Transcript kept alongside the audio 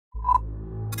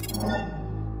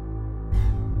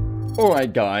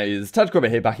Alright guys, Tactical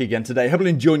here back again today. Hope you're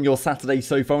enjoying your Saturday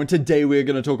so far, and today we're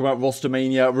going to talk about roster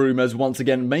mania rumours once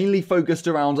again, mainly focused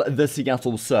around the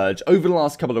Seattle Surge. Over the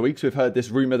last couple of weeks we've heard this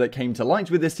rumour that came to light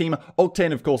with this team.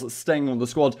 Octane of course staying on the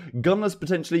squad, Gunners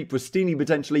potentially, Prestinni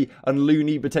potentially, and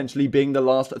Looney potentially being the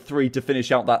last three to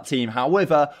finish out that team.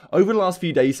 However, over the last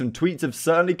few days some tweets have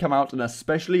certainly come out, and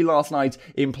especially last night,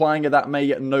 implying that may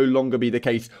no longer be the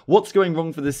case. What's going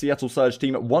wrong for the Seattle Surge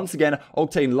team? Once again,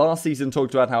 Octane last season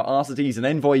talked about how and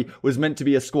Envoy was meant to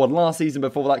be a squad last season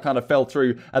before that kind of fell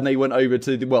through and they went over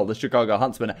to, the Chicago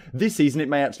Huntsmen. This season, it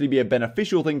may actually be a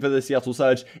beneficial thing for the Seattle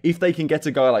Surge if they can get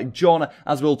a guy like John,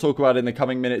 as we'll talk about in the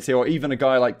coming minutes here, or even a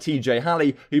guy like TJ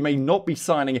Halley, who may not be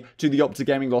signing to the OpTic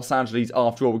Gaming Los Angeles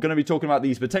after all. We're going to be talking about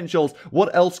these potentials.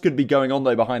 What else could be going on,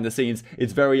 though, behind the scenes?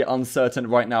 It's very uncertain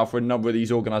right now for a number of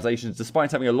these organizations,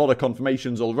 despite having a lot of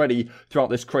confirmations already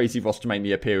throughout this crazy roster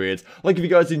mania period. Like, if you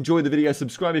guys enjoyed the video,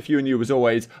 subscribe if you are new as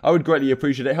always. I would greatly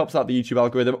appreciate it. It helps out the YouTube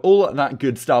algorithm, all that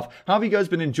good stuff. How have you guys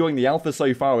been enjoying the alpha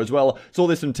so far as well? Saw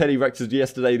this from Teddy Rex's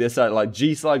yesterday, this like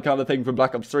G-slide kind of thing from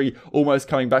Black Ops 3 almost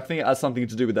coming back. I think it has something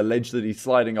to do with the ledge that he's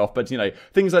sliding off, but you know,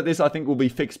 things like this I think will be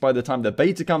fixed by the time the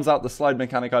beta comes out. The slide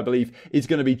mechanic, I believe, is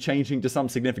going to be changing to some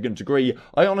significant degree.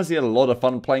 I honestly had a lot of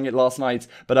fun playing it last night,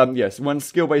 but yes, when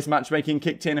skill-based matchmaking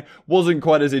kicked in, wasn't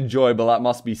quite as enjoyable, that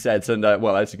must be said. And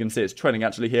well, as you can see, it's trending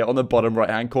actually here on the bottom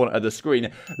right-hand corner of the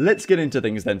screen. Let's get into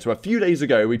things then. So a few days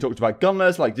ago, we talked about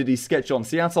Gunners, like did he sketch on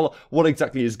Seattle? What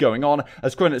exactly is going on?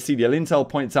 As Credit CDL Intel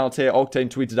points out here, Octane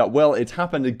tweeted out, well, it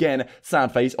happened again,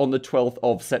 sad face, on the 12th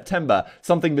of September.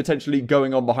 Something potentially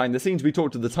going on behind the scenes. We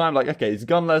talked at the time, like, okay, it's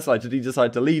Gunners, like did he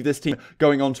decide to leave this team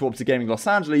going on to OpTic Gaming Los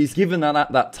Angeles, given that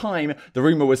at that time, the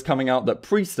rumor was coming out that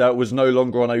Priester was no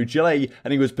longer on OGLA,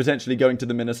 and he was potentially going to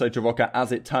the Minnesota Rocket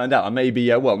as it turned out. And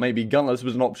maybe, well, maybe Gunners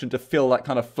was an option to fill that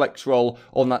kind of flex role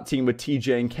on that team with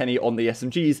TJ and Kenny on the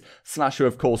SMGs, Slasher,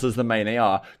 of course, as the main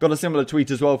AR. Got a similar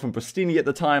tweet as well from Prestinni at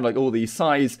the time, like all these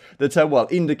sides that, well,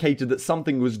 indicated that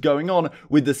something was going on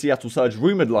with the Seattle Surge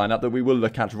rumored lineup that we will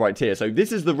look at right here. So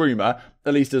this is the rumor,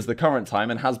 at least as the current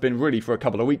time, and has been really for a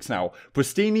couple of weeks now.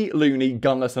 Prestinni, Looney,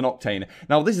 Gunless, and Octane.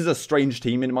 Now, this is a strange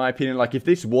team, in my opinion. Like, if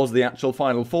this was the actual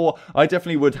Final Four, I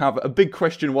definitely would have a big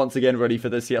question once again ready for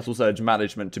the Seattle Surge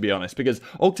management, to be honest, because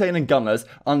Octane and Gunless,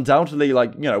 undoubtedly,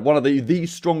 like, you know, one of the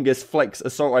strongest flex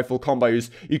assault rifle combos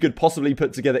you could possibly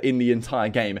put together in the entire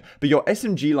game. But your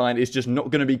SMG line is just not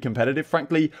going to be competitive,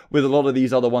 frankly, with a lot of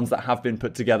these other ones that have been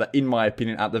put together, in my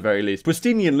opinion, at the very least.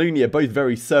 Prestinni and Looney are both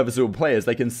very serviceable players.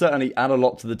 They can certainly add a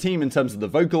lot to the team in terms of the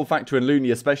vocal factor, and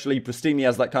Looney especially. Prestinni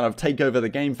has that kind of take over the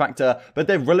game factor, but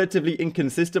they're relatively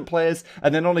inconsistent players,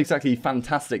 and they're not exactly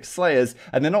fantastic slayers,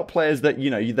 and they're not players that, you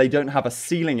know, they don't have a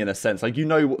ceiling in a sense. Like, you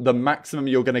know the maximum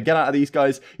you're going to get out of these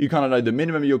guys, you kind of know the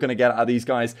minimum you're going to get out of these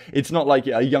guys. It's not like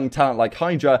a young talent like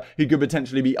Hydra who could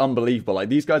potentially be unbelievable. Like,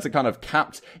 these guys are kind of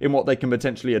capped in what they can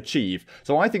potentially achieve.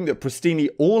 So I think that Prestinni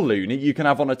or Looney you can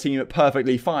have on a team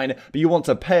perfectly fine, but you want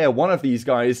to pair one of these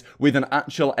guys with an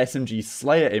actual SMG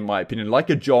slayer, in my opinion, like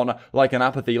a John, like an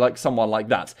Apathy, like someone like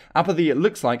that. Apathy, it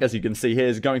looks like, as you can see here,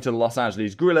 is going to the Los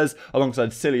Angeles Guerrillas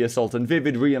alongside Silly Assault and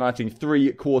Vivid, reuniting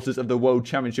 3/4 of the World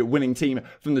Championship winning team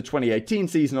from the 2018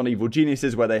 season on Evil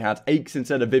Geniuses, where they had Aches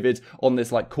instead of Vivid on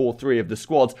this like core 3 of the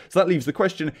squad. So that leaves the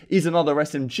question, is another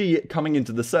SMG coming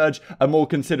into the Surge a more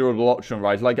considerable option,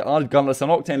 right? Like, are Gunless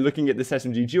and Octane looking at this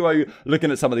SMG duo,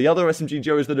 looking at some of the other SMG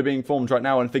duos that are being formed right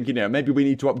now and thinking, you know, maybe we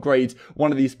need to upgrade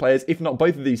one of these players, if not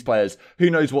both of these players. Who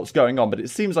knows what's going on, but it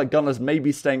seems like Gunless may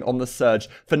be staying on the Surge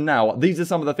for now. These are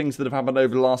some of the things that have happened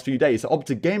over the last few days. So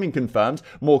OpTic Gaming confirmed,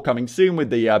 more coming soon with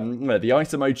the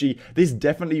ice emoji. This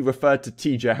definitely referred to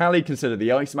TJ Halley, considered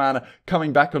the Iceman,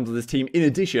 coming back onto this team, in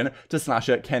addition to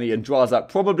Slasher, Kenny, and Drazak.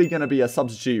 Probably going to be a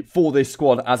substitute for this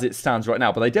squad as it stands right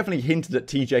now, but they definitely hinted at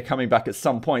TJ coming back at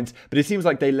some point, but it seems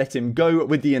like they let him go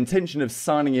with the intention of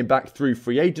signing him back through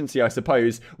free agency, I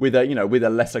suppose, with a, you know, with a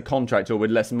lesser contract or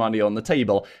with less money on the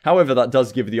table. However, that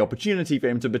does give the opportunity for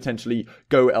him to potentially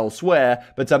go elsewhere,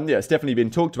 but yeah, it's definitely been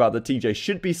talked about that TJ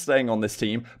should be staying on this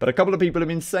team, but a couple of people have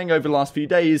been saying over the last few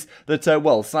days that,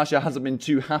 well, Slasher hasn't been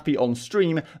too happy on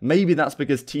stream. Maybe that's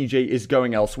because TJ is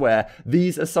going elsewhere.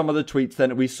 These are some of the tweets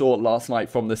then we saw last night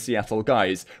from the Seattle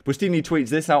guys. Prestinni tweets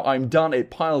this out, I'm done, it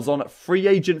piles on, free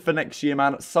agent for next year,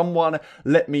 man, someone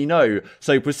let me know.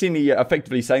 So Prestinni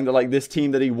effectively saying that, like, this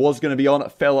team that he was going to be on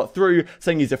fell through,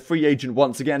 saying he's a free agent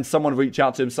once again. Someone reach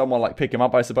out to him, someone like pick him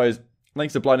up, I suppose.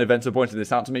 Thanks to Blind Events for pointing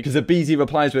this out to me, because Abizi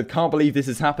replies with, can't believe this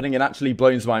is happening, and actually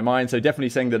blows my mind. So definitely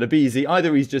saying that Abizi,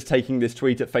 either he's just taking this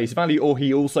tweet at face value, or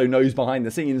he also knows behind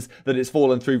the scenes that it's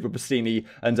fallen through for Prestinni,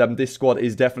 and this squad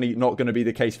is definitely not going to be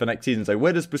the case for next season. So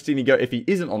where does Prestinni go if he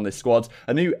isn't on this squad?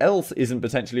 And who else isn't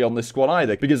potentially on this squad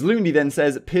either? Because Looney then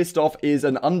says, pissed off is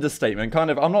an understatement.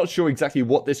 Kind of, I'm not sure exactly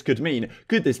what this could mean.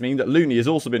 Could this mean that Looney has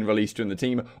also been released from the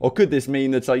team? Or could this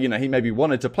mean that, you know, he maybe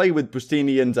wanted to play with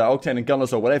Prestinni and Octane and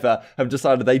Gunners or whatever, have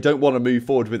decided they don't want to move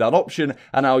forward with that option,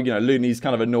 and now, you know, Looney's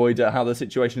kind of annoyed at how the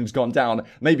situation's gone down.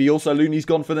 Maybe also Looney's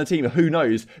gone from the team, who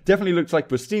knows? Definitely looks like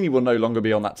Prestinni will no longer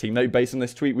be on that team, though, based on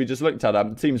this tweet we just looked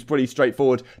at. Seems pretty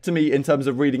straightforward to me in terms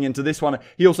of reading into this one.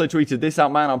 He also tweeted this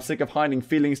out, man, I'm sick of hiding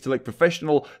feelings to look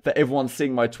professional for everyone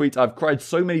seeing my tweets. I've cried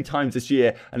so many times this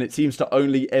year, and it seems to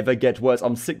only ever get worse.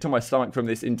 I'm sick to my stomach from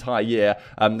this entire year.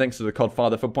 Thanks to the CoD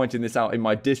father for pointing this out in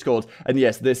my Discord. And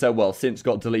yes, this, well, since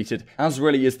got deleted, as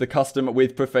really is the custom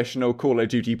with professional Call of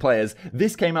Duty players.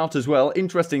 This came out as well.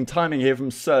 Interesting timing here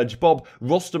from Surge Bob.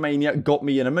 Rostermania got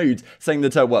me in a mood, saying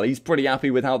that, well, he's pretty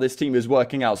happy with how this team is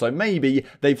working out. So maybe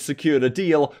they've secured a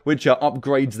deal which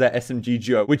upgrades their SMG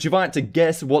duo. Which, if I had to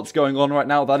guess what's going on right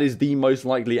now, that is the most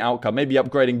likely outcome. Maybe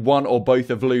upgrading one or both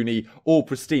of Looney or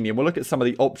Prestinni. And we'll look at some of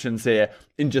the options here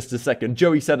in just a second.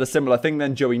 Joey said a similar thing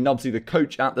then. Joey Nubsy, the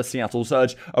coach at the Seattle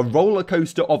Surge. A roller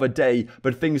coaster of a day,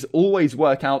 but things always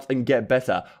work out and get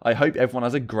better. I hope everyone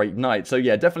has a great night. So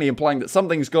yeah, definitely implying that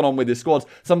something's gone on with this squad,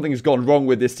 something's gone wrong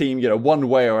with this team, you know, one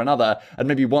way or another, and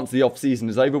maybe once the off-season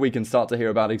is over, we can start to hear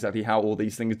about exactly how all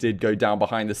these things did go down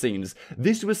behind the scenes.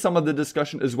 This was some of the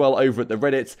discussion as well over at the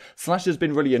Reddit. Slash has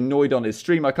been really annoyed on his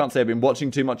stream. I can't say I've been watching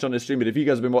too much on his stream, but if you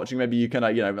guys have been watching, maybe you can,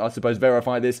 you know, I suppose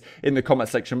verify this in the comment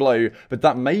section below. But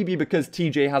that may be because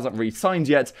TJ hasn't re-signed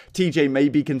yet. TJ may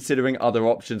be considering other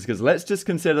options, because let's just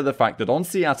consider the fact that on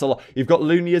Seattle, you've got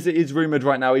Looney as it is rumored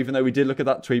right now, even though we did look at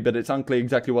that tweet, but it's unclear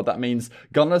exactly what that means.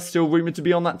 Gunner's still rumored to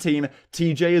be on that team.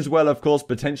 TJ as well, of course,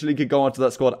 potentially could go onto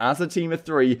that squad as a team of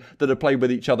three that have played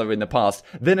with each other in the past.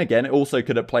 Then again, it also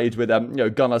could have played with, you know,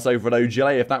 Gunners over at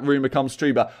OGLA if that rumor comes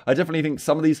true, but I definitely think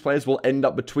some of these players will end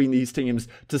up between these teams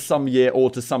to some year or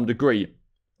to some degree.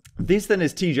 This then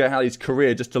is TJ Halley's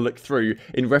career, just to look through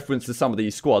in reference to some of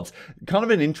these squads. Kind of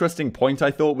an interesting point,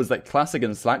 I thought, was that Classic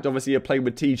and Slacked obviously have played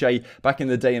with TJ back in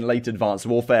the day in late Advanced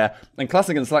Warfare, and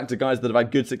Classic and Slacked are guys that have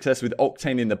had good success with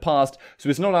Octane in the past, so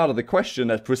it's not out of the question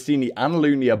that Prestinni and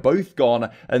Looney are both gone,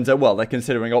 and well, they're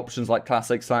considering options like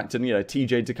Classic, Slacked, and, you know,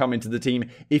 TJ to come into the team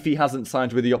if he hasn't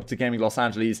signed with the OpTic Gaming Los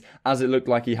Angeles, as it looked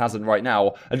like he hasn't right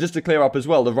now. And just to clear up as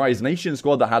well, the Rise Nation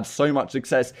squad that had so much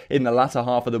success in the latter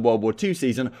half of the World War II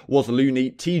season was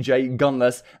Looney, TJ,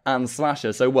 Gunless, and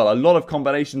Slasher. So, well, a lot of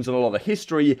combinations and a lot of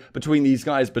history between these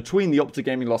guys, between the OpTic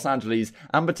Gaming Los Angeles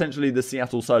and potentially the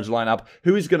Seattle Surge lineup.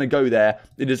 Who is going to go there?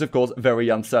 It is, of course, very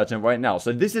uncertain right now.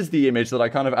 So this is the image that I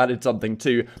kind of added something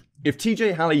to. If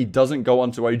TJ Halley doesn't go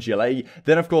on to OGLA,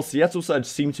 then of course Seattle Surge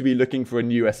seem to be looking for a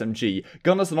new SMG.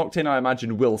 Gunners and Octane, I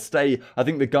imagine, will stay. I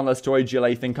think the Gunners to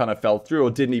OGLA thing kind of fell through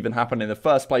or didn't even happen in the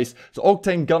first place. So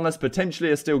Octane, Gunners potentially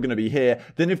are still going to be here.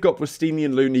 Then you've got Prestinni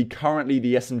and Looney, currently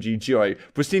the SMG duo.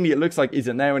 Prestinni, it looks like,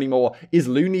 isn't there anymore. Is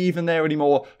Looney even there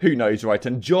anymore? Who knows, right?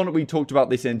 And John, we talked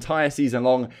about this entire season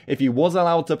long. If he was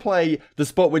allowed to play, the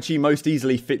spot which he most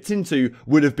easily fits into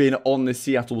would have been on the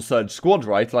Seattle Surge squad,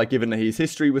 right? Like, given his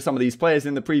history with some of these players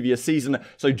in the previous season.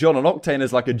 So John and Octane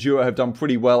as like a duo have done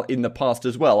pretty well in the past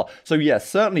as well. So yes,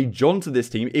 certainly John to this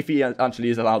team, if he actually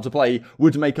is allowed to play,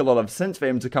 would make a lot of sense for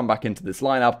him to come back into this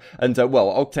lineup. And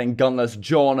well, Octane, Gunless,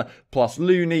 John plus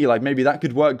Looney, like maybe that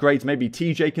could work great. Maybe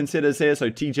TJ considers here. So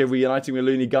TJ reuniting with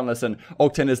Looney, Gunless, and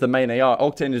Octane as the main AR.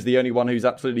 Octane is the only one who's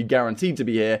absolutely guaranteed to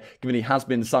be here, given he has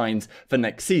been signed for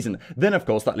next season. Then of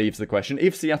course that leaves the question,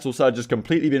 if Seattle Surge has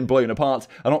completely been blown apart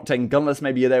and Octane, Gunless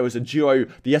maybe there as a duo,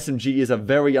 the SMG is a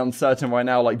very uncertain right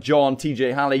now, like John,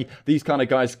 TJ Halley, these kind of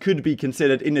guys could be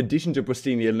considered in addition to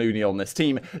Prestinni and Looney on this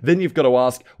team. Then you've got to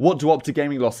ask, what do OpTic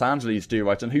Gaming Los Angeles do,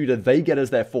 right? And who do they get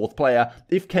as their fourth player?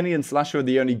 If Kenny and Slasher are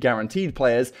the only guaranteed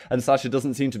players, and Slasher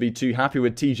doesn't seem to be too happy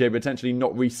with TJ potentially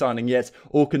not re-signing yet,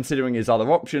 or considering his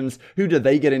other options, who do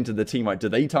they get into the team, right? Do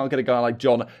they target a guy like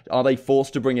John? Are they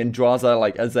forced to bring in Draza,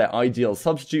 like, as their ideal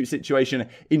substitute situation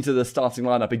into the starting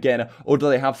lineup again? Or do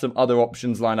they have some other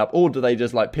options lined up? Or do they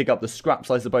just, like, might pick up the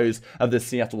scraps, I suppose, of the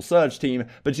Seattle Surge team.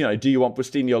 But, you know, do you want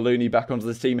Prestinni or Looney back onto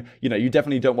this team? You know, you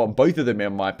definitely don't want both of them,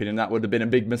 in my opinion. That would have been a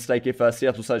big mistake if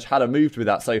Seattle Surge had moved with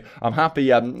that. So I'm happy,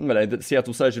 you know, that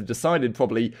Seattle Surge have decided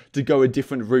probably to go a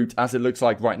different route as it looks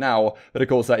like right now. But of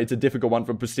course, it's a difficult one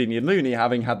for Prestinni and Looney,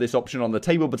 having had this option on the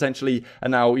table potentially,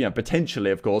 and now, you know,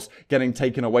 potentially, of course, getting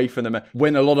taken away from them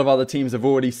when a lot of other teams have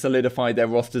already solidified their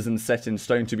rosters and set in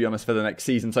stone, to be honest, for the next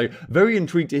season. So very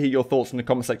intrigued to hear your thoughts in the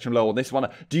comment section below on this one.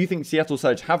 Do you think Seattle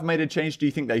Surge have made a change? Do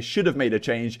you think they should have made a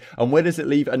change? And where does it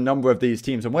leave a number of these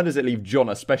teams? And where does it leave John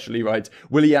especially, right?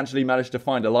 Will he actually manage to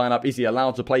find a lineup? Is he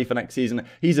allowed to play for next season?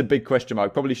 He's a big question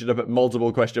mark. Probably should have put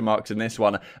multiple question marks in this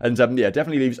one. And yeah,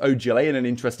 definitely leaves OGLA in an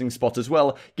interesting spot as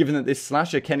well, given that this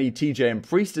Slasher, Kenny, TJ and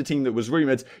Priest, a team that was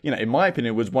rumoured, you know, in my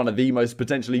opinion, was one of the most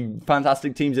potentially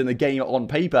fantastic teams in the game on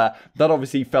paper. That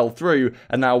obviously fell through,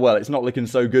 and now, well, it's not looking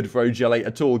so good for OGLA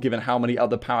at all, given how many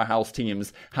other powerhouse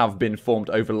teams have been formed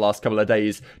over the last couple of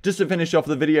days. Just to finish off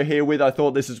the video here with, I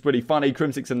thought this was pretty funny.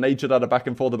 Crimsix and Nature had a back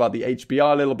and forth about the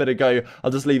HBR a little bit ago.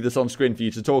 I'll just leave this on screen for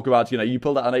you to talk about. You know, you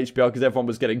pulled out an HBR because everyone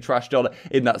was getting trashed on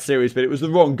in that series, but it was the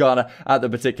wrong gun at the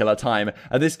particular time.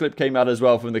 And this clip came out as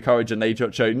well from the Courage and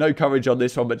Nate show. No coverage on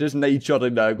this one, but just Nate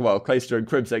and, well, Clayster and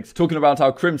Crimsix talking about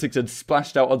how Crimsix had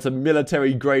splashed out onto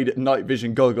military-grade night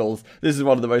vision goggles. This is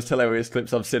one of the most hilarious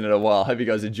clips I've seen in a while. Hope you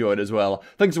guys enjoyed as well.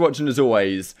 Thanks for watching as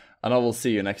always, and I will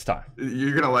see you next time.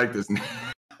 You're gonna like this.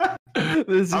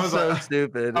 This is so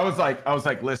stupid. I was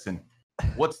like, listen,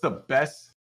 what's the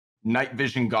best night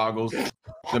vision goggles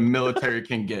the military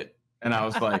can get? And I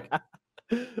was like,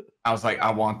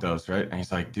 I want those, right? And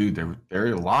he's like, dude,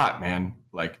 they're a lot, man.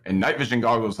 Like, and night vision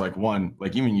goggles, like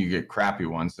even you get crappy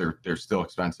ones, they're still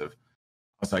expensive.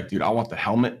 I was like, dude, I want the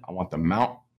helmet, I want the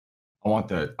mount, I want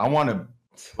to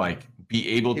like be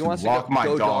able to walk my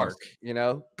dogs. Dark, you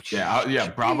know? Yeah,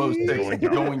 Bravo 6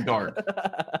 going dark.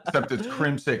 Except it's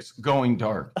Crimsix going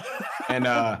dark. And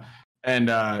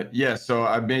yeah, so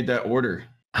I made that order.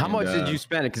 How much did you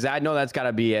spend? Because I know that's got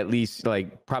to be at least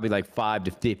probably like $5,000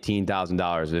 to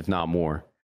 $15,000, if not more.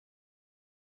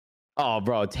 Oh,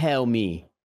 bro, tell me.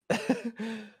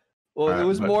 Well, it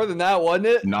was more than that, wasn't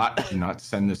it? Do not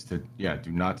send this to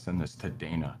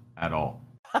Dana at all.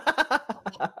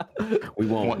 We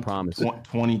won't promise.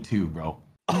 22, bro.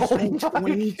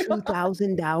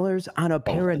 $22,000 on a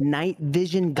pair of night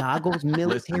vision goggles,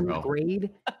 military grade.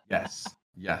 Yes.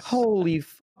 Holy.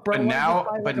 Bro,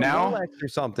 but now, Rolex or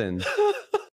something.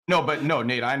 No,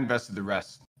 Nate, I invested the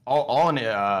rest all in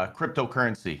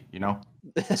cryptocurrency. You know,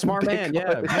 smart man.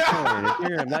 Yeah, Bitcoin,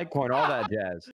 Ethereum, Litecoin, all that jazz.